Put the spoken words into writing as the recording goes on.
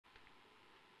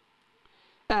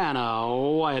And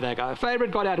away they go. Favourite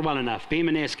got out well enough.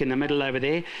 Beamonesque in the middle over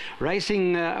there.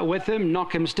 Racing with him,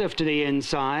 Knock Him Stiff to the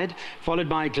inside, followed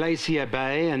by Glacier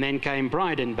Bay, and then came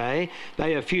Bryden Bay.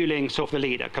 They are a few lengths off the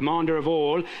leader. Commander of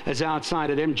All is outside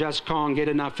of them. Just can't get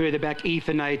enough further back.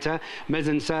 Ethanator,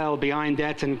 Mizzen Sail behind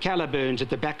that, and Caliburns at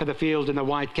the back of the field in the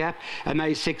white cap, and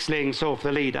they 6 lengths off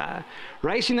the leader.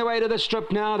 Racing the way to the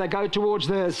strip now. They go towards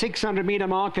the 600-metre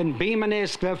mark, and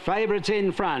Beamonesque, the favourites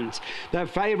in front. The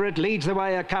favourite leads the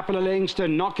way a couple of lengths to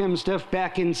Knock Him Stiff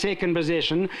back in second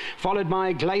position, followed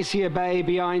by Glacier Bay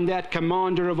behind that.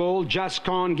 Commander of All just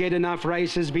can't get enough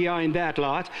races behind that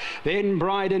lot. Then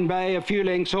Bryden Bay a few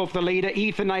lengths off the leader.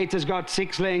 Ethanator's got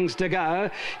 6 lengths to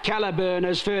go. Caliburn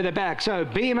is further back. So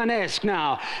Beamonesque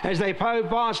now, as they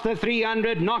past the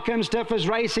 300, Knock Him Stiff is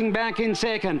racing back in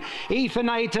second.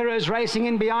 Ethanator is racing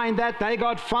in behind that. They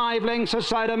got 5 lengths or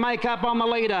so to make up on the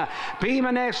leader.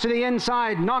 Beamonesque to the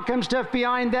inside, Knock Him Stiff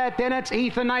behind that. Then it's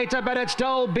Ethanator, but it's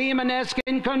still Beamonesque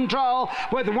in control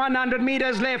with 100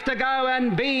 metres left to go,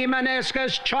 and Beamonesque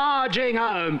is charging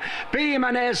home.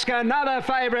 Beamonesque, another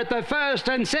favourite. The first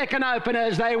and second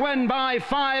openers, they win by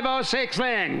 5 or 6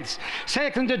 lengths.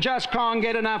 Second to Just Can't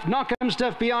Get Enough, Knock Him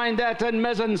Stiff behind that, and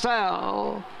Mizzen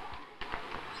Sail.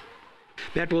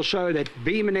 That will show that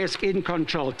Beamonesque in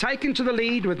control. Taken to the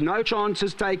lead with no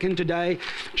chances taken today.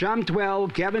 Jumped well.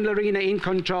 Gavin Lorena in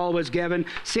control was Gavin.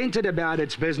 Centred about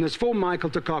its business for Michael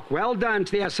de Kock. Well done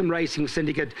to the Assam Racing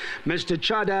Syndicate. Mr.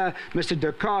 Chada, Mr.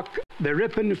 de Kock, the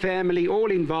Rippon family,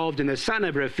 all involved in the son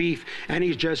of Rafif, and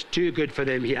he's just too good for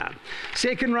them here.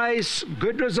 Second race,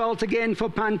 good result again for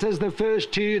punters. The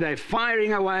first 2, they're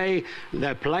firing away.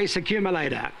 The place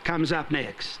accumulator comes up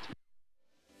next.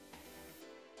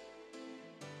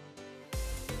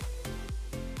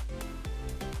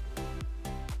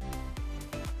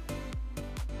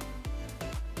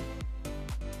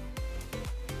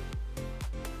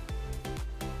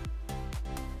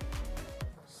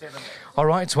 All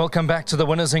right, welcome back to the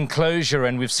winner's enclosure,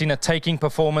 and we've seen a taking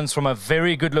performance from a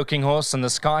very good-looking horse, and the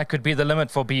sky could be the limit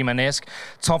for Beamonesque.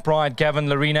 Top ride, Gavin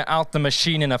Lorena out the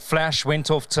machine in a flash, went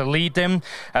off to lead them.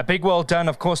 A big well done,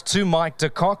 of course, to Mike de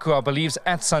Kock, who I believe is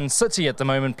at Sun City at the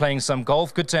moment playing some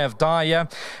golf. Good to have Dyer,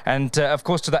 and of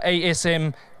course to the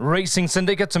ASM Racing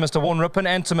Syndicate, to Mr. Warren Rippon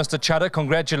and to Mr. Chudder,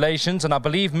 congratulations. And I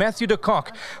believe Matthew de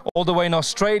Kock, all the way in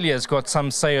Australia, has got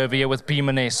some say over here with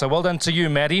Beamonesque. So well done to you,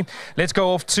 Maddie. Let's go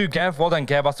off to Gav. Well done,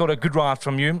 Gav. I thought a good ride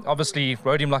from you. Obviously,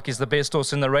 rode him like he's the best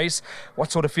horse in the race.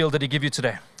 What sort of feel did he give you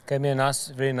today? Gave me a nice,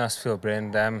 very nice feel,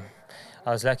 Brand. I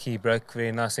was lucky he broke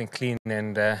very nice and clean,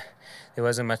 and there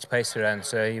wasn't much pace around.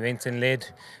 So he went and led,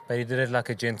 but he did it like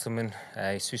a gentleman.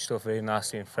 He switched off very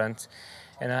nicely in front.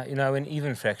 And, you know, I went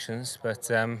even fractions,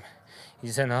 but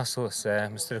he's a nice horse.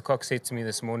 Mr. de Kock said to me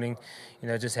this morning, you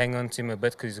know, just hang on to him a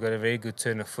bit because he's got a very good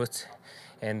turn of foot.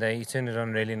 And he turned it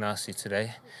on really nicely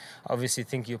today. Obviously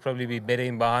think you'll probably be better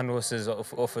in behind horses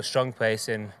off a strong pace,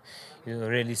 and you'll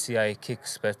really see how he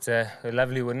kicks. But a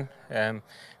lovely win.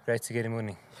 Great to get him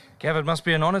winning. Gav, it must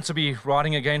be an honour to be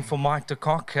riding again for Mike de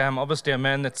Kock. Obviously a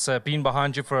man that's been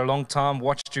behind you for a long time,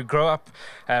 watched you grow up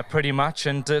pretty much,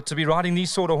 and to be riding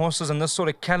these sort of horses and this sort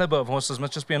of calibre of horses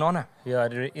must just be an honour. Yeah,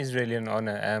 it is really an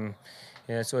honour.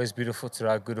 You know, it's always beautiful to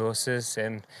ride good horses,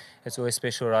 and it's always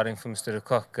special riding for Mr. de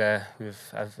Kock.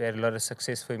 I've had a lot of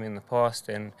success for him in the past,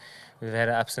 and we've had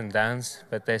ups and downs.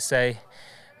 But they say,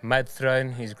 mud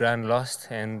thrown is ground lost,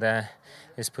 and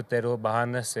let's put that all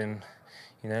behind us, and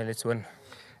you know, let's win.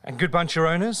 And good bunch of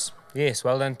owners? Yes,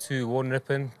 well done to Warren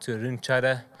Rippon, to Arun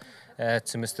Chada,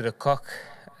 to Mr. de Kock,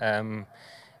 and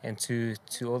to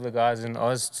all the guys in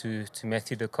Oz, to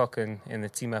Matthew de Kock and the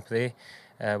team up there.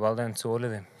 Well done to all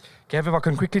of them. Gav, if I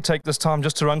can quickly take this time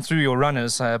just to run through your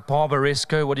runners.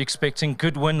 Barbaresco, what are you expecting?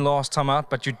 Good win last time out,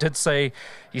 but you did say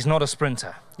he's not a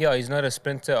sprinter. Yeah, he's not a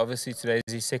sprinter. Obviously today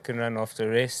is his second run after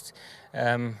rest.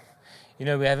 You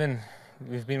know,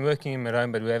 we've been working him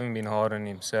around, but we haven't been hard on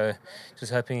him. So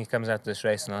just hoping he comes out this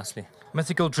race nicely.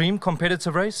 Mythical Dream,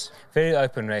 competitive race? Very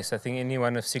open race. I think any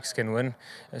one of 6 can win.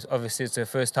 Obviously, it's her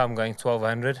first time going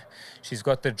 1200. She's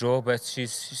got the draw, but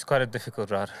she's quite a difficult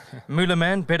ride. Moolah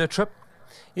Man, better trip?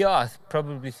 Yeah, I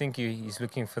probably think he's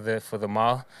looking for the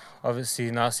mile.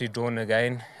 Obviously, nicely drawn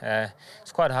again.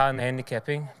 It's quite high in the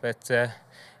handicapping, but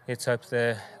let's hope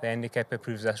the handicapper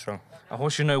proves us wrong. A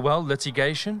horse you know well,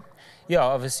 Litigation? Yeah,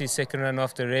 obviously second run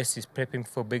after rest, he's prepping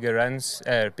for bigger runs,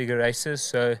 bigger races.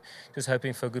 So just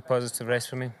hoping for a good positive race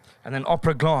from him. And then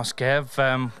Opera Glass, Gav,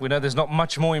 we know there's not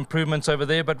much more improvements over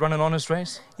there, but run an honest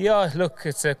race? Yeah, look,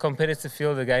 it's a competitive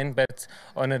field again, but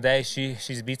on a day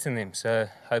she's beaten them. So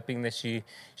hoping that she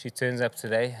turns up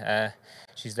today.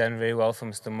 She's done very well for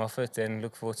Mr. Moffat and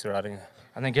look forward to riding her.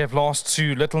 And then Gav, last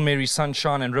two, Little Mary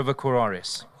Sunshine and River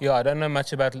Corares. Yeah, I don't know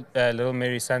much about Little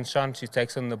Mary Sunshine. She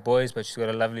takes on the boys, but she's got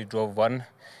a lovely draw of 1.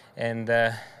 And,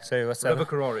 sorry, what's that? River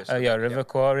Corares. Oh, yeah, River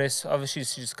Corares. Obviously,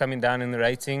 she's coming down in the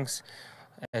ratings.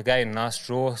 Again, nice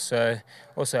draw. So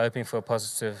also hoping for a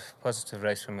positive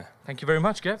race from her. Thank you very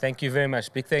much, Gav. Thank you very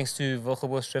much. Big thanks to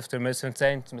Wilgebos Drifter,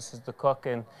 Turffontein, to Mrs. De Kock,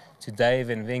 and to Dave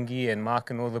and Vengi and Mark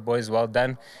and all the boys. Well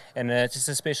done. And just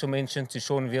a special mention to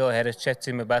Sean Veal. I had a chat to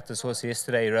him about this horse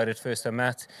yesterday. He rode it first time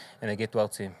out, and I get well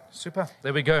to him. Super.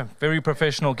 There we go. Very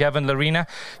professional, Gavin Larena.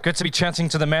 Good to be chatting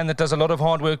to the man that does a lot of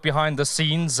hard work behind the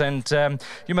scenes, and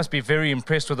you must be very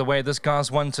impressed with the way this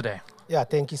guy's won today. Yeah,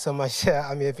 thank you so much.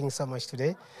 I'm having so much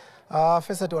today.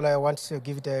 First of all, I want to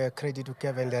give the credit to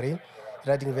Kevin Larena,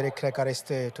 riding very cracker race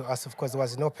to us. Of course, there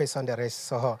was no pace on the race,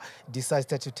 so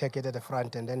decided to take it at the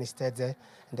front, and then he stayed there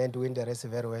and then doing the race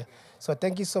very well. So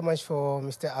thank you so much for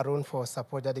Mr. Arun for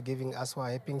support that giving us, for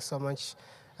helping so much,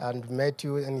 and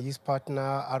Matthew and his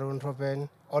partner, Arun Robin,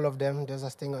 all of them. Those are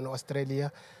staying in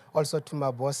Australia. Also to my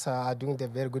boss, are doing the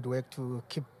very good work to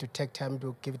take time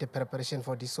to give the preparation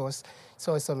for this horse.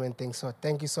 So many things. So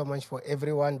thank you so much for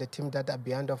everyone, the team that are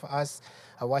behind of us,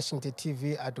 watching the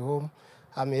TV at home.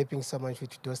 I'm helping so much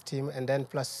with those team, and then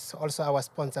plus also our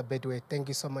sponsor Bedway. Thank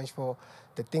you so much for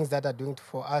the things that are doing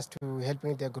for us, to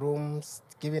helping the grooms,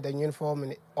 giving the uniform,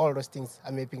 and all those things.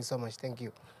 I'm helping so much. Thank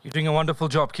you. You're doing a wonderful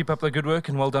job. Keep up the good work,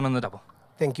 and well done on the double.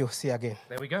 Thank you. See you again.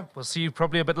 There we go. We'll see you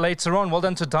probably a bit later on. Well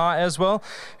done to Di as well,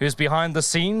 who's behind the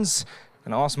scenes.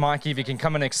 And ask Mikey if he can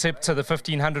come and accept the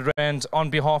 1,500 Rand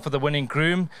on behalf of the winning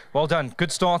groom. Well done.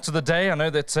 Good start to the day. I know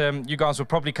that you guys were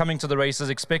probably coming to the races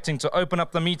expecting to open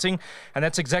up the meeting, and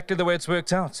that's exactly the way it's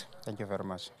worked out. Thank you very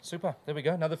much. Super. There we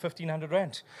go. Another 1,500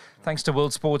 Rand. Thanks to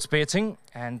World Sports Betting,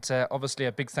 and obviously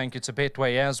a big thank you to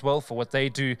Betway as well for what they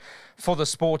do for the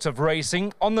sport of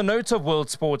racing. On the note of World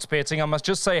Sports Betting, I must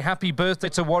just say happy birthday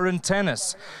to Warren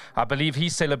Tannis. I believe he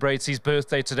celebrates his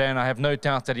birthday today, and I have no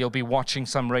doubt that he'll be watching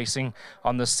some racing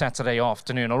on this Saturday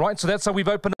afternoon. All right, so that's how we've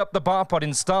opened up the bar pot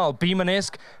in style.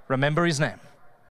 Beamonesque, remember his name.